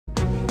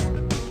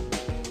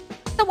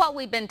So while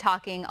we've been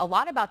talking a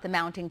lot about the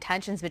mounting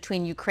tensions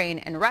between Ukraine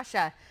and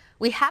Russia,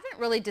 we haven't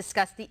really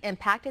discussed the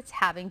impact it's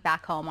having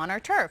back home on our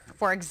turf.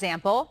 For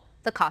example,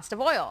 the cost of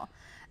oil.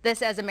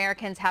 This as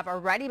Americans have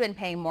already been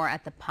paying more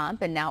at the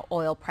pump, and now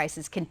oil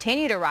prices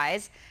continue to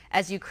rise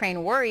as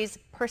Ukraine worries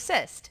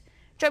persist.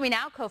 Join me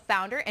now,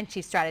 co-founder and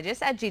chief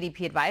strategist at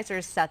GDP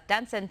Advisors, Seth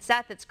Denson.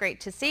 Seth, it's great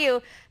to see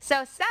you.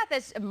 So Seth,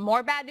 it's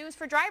more bad news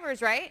for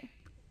drivers, right?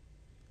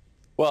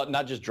 Well,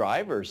 not just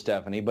drivers,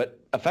 Stephanie, but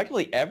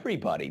effectively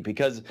everybody,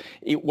 because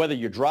whether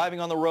you're driving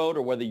on the road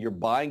or whether you're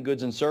buying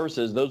goods and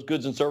services, those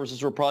goods and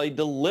services were probably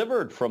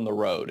delivered from the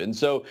road. And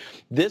so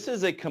this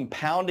is a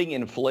compounding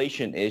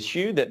inflation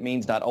issue that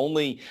means not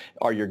only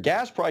are your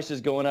gas prices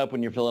going up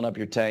when you're filling up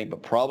your tank,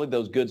 but probably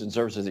those goods and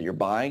services that you're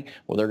buying,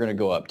 well, they're going to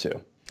go up too.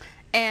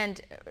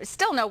 And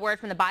still no word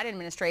from the Biden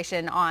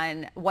administration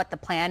on what the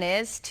plan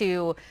is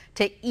to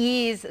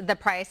ease the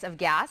price of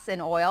gas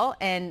and oil.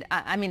 And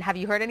I mean, have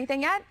you heard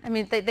anything yet? I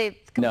mean,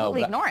 they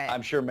completely ignore it.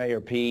 I'm sure Mayor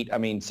Pete,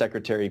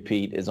 Secretary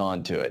Pete is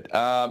on to it.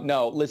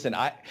 No, listen,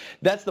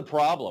 that's the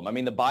problem. I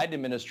mean, the Biden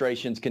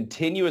administration's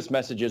continuous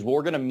messages, well,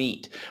 we're going to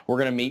meet. We're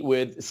going to meet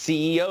with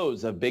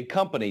CEOs of big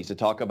companies to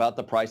talk about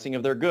the pricing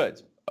of their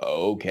goods.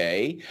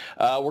 Okay.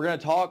 We're going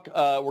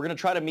to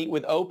try to meet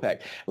with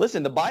OPEC.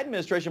 Listen, the Biden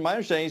administration, my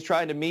understanding, is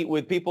trying to meet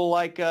with people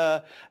like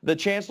the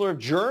Chancellor of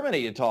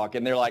Germany to talk,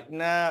 and they're like,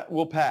 nah,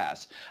 we'll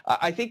pass.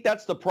 I think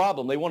that's the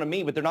problem. They want to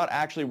meet, but they're not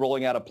actually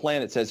rolling out a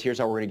plan that says, here's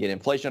how we're going to get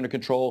inflation under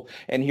control,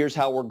 and here's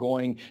how we're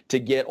going to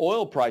get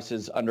oil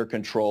prices under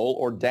control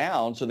or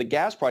down so that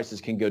gas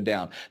prices can go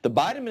down. The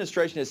Biden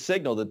administration has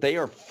signaled that they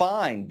are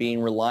fine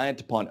being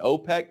reliant upon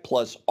OPEC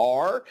plus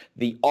R.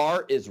 The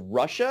R is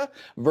Russia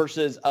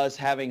versus us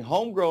having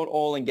homegrown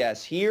oil and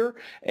gas here,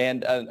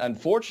 and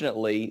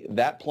unfortunately,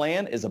 that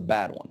plan is a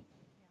bad one.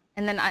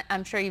 And then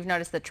I'm sure you've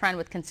noticed the trend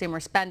with consumer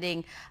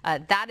spending.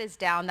 That is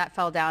down. That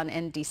fell down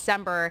in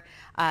December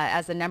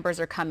as the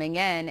numbers are coming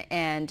in,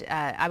 and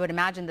I would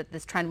imagine that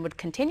this trend would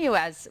continue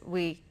as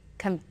we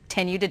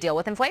continue to deal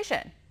with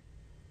inflation.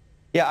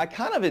 Yeah, I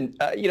kind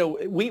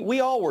of,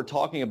 we all were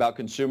talking about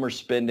consumer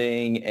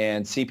spending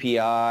and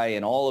CPI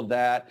and all of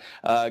that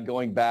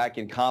going back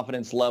in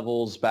confidence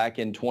levels back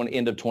in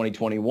end of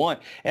 2021.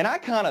 And I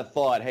kind of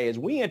thought, hey, as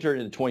we enter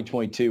into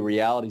 2022,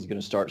 reality is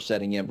going to start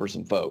setting in for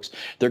some folks.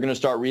 They're going to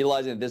start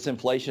realizing that this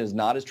inflation is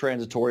not as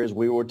transitory as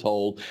we were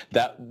told,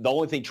 that the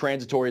only thing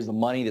transitory is the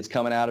money that's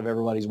coming out of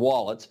everybody's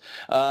wallets,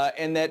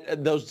 and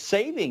that those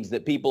savings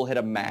that people had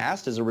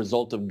amassed as a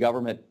result of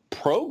government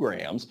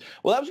programs,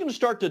 well, that was going to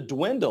start to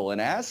dwindle, and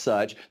as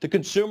such, the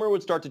consumer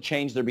would start to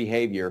change their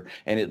behavior,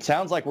 and it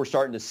sounds like we're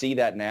starting to see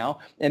that now,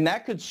 and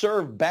that could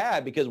serve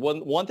bad because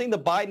one thing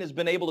that Biden has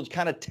been able to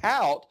kind of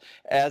tout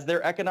as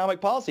their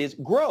economic policy is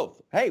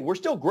growth. Hey, we're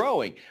still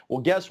growing.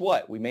 Well, guess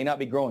what? We may not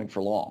be growing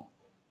for long.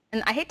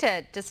 And I hate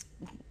to just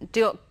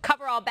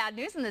cover all bad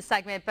news in this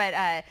segment, but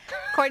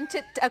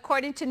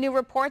according to new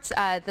reports,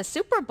 the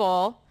Super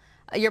Bowl,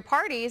 your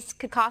parties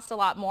could cost a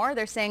lot more.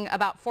 They're saying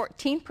about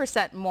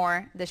 14%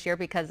 more this year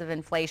because of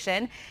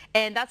inflation.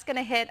 And that's going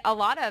to hit a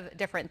lot of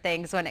different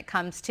things when it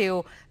comes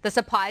to the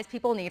supplies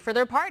people need for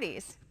their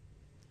parties.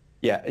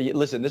 Yeah,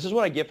 listen, this is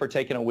what I get for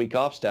taking a week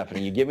off,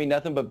 Stephanie. You give me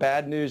nothing but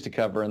bad news to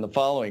cover in the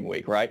following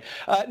week, right?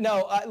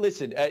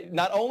 Listen,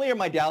 not only are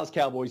my Dallas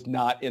Cowboys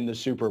not in the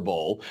Super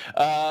Bowl,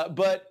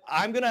 but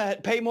I'm going to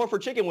pay more for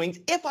chicken wings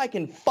if I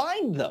can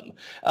find them.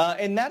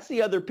 And that's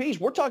the other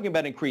piece. We're talking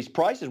about increased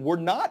prices. We're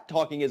not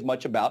talking as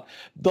much about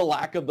the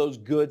lack of those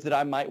goods that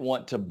I might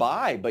want to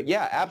buy. But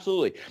yeah,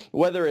 absolutely.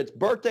 Whether it's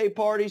birthday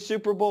parties,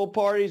 Super Bowl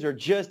parties, or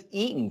just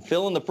eating,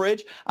 filling the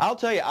fridge, I'll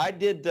tell you,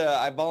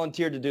 I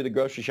volunteered to do the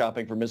grocery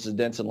shopping for Mrs.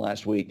 Denson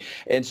last week.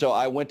 And so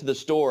I went to the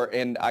store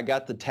and I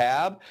got the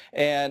tab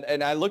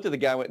and I looked at the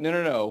guy and went,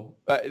 no,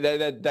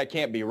 that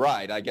can't be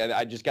right.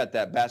 I just got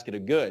that basket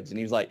of goods. And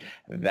he was like,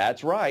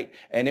 that's right.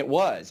 And it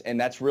was. And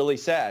that's really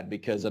sad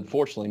because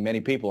unfortunately many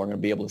people aren't going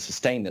to be able to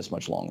sustain this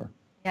much longer.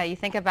 Yeah, you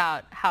think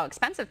about how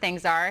expensive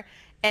things are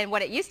and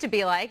what it used to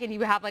be like, and you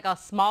have like a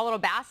small little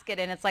basket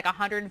and it's like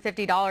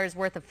 $150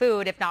 worth of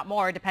food, if not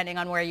more, depending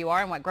on where you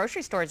are and what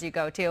grocery stores you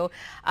go to.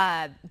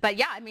 But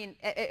yeah, I mean,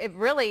 it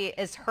really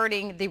is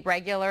hurting the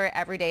regular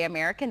everyday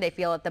American. They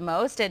feel it the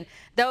most. And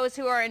those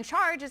who are in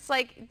charge, it's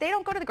like they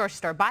don't go to the grocery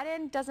store.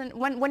 Biden doesn't.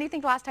 When do you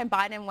think the last time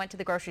Biden went to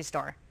the grocery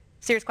store?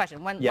 Serious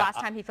question. When last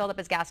time he filled up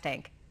his gas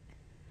tank?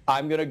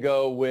 I'm going to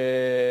go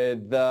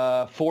with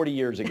 40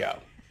 years ago.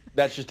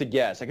 That's just a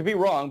guess. I could be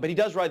wrong, but he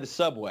does ride the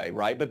subway,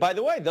 right? But by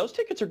the way, those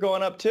tickets are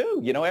going up too.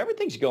 You know,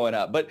 everything's going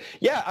up. But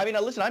yeah, I mean,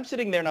 listen, I'm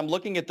sitting there and I'm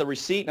looking at the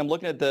receipt and I'm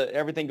looking at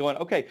everything going,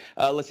 okay,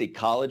 let's see,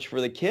 college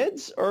for the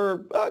kids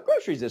or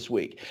groceries this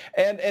week.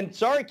 And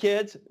sorry,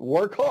 kids,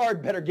 work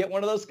hard. Better get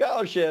one of those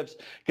scholarships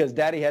because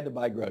daddy had to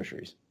buy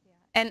groceries.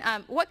 And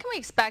what can we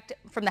expect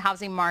from the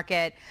housing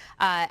market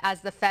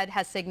as the Fed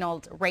has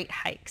signaled rate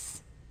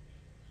hikes?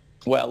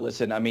 Well,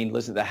 listen,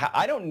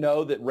 I don't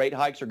know that rate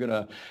hikes are going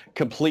to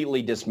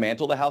completely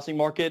dismantle the housing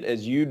market.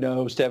 As you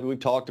know, Stephanie, we've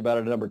talked about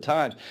it a number of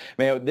times.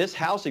 Man, this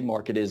housing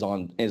market is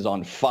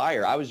on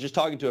fire. I was just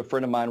talking to a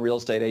friend of mine, real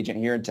estate agent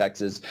here in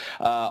Texas,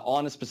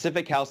 on a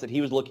specific house that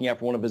he was looking at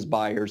for one of his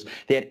buyers.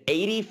 They had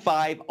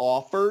 85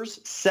 offers,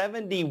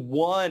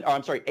 81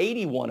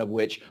 of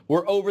which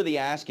were over the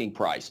asking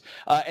price.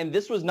 And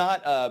this was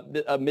not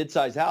a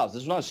mid-sized house.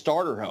 This was not a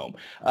starter home.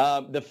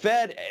 The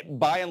Fed,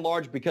 by and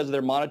large, because of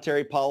their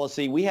monetary policy,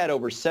 we had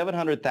over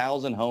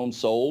 700,000 homes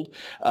sold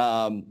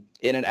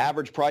in an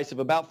average price of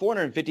about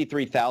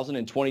 $453,000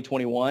 in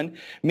 2021,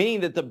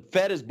 meaning that the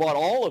Fed has bought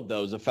all of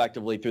those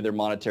effectively through their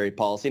monetary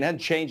policy and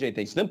hasn't changed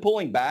anything. So them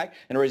pulling back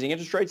and raising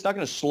interest rates not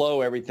going to slow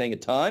everything a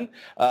ton.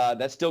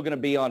 That's still going to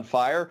be on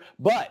fire.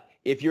 But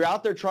if you're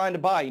out there trying to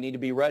buy, you need to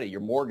be ready.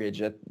 Your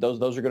mortgage,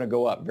 those are going to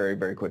go up very,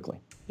 very quickly.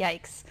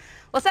 Yikes.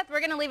 Well, Seth, we're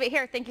going to leave it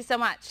here. Thank you so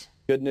much.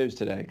 Good news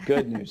today.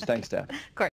 Good news. Thanks, Steph. Of course.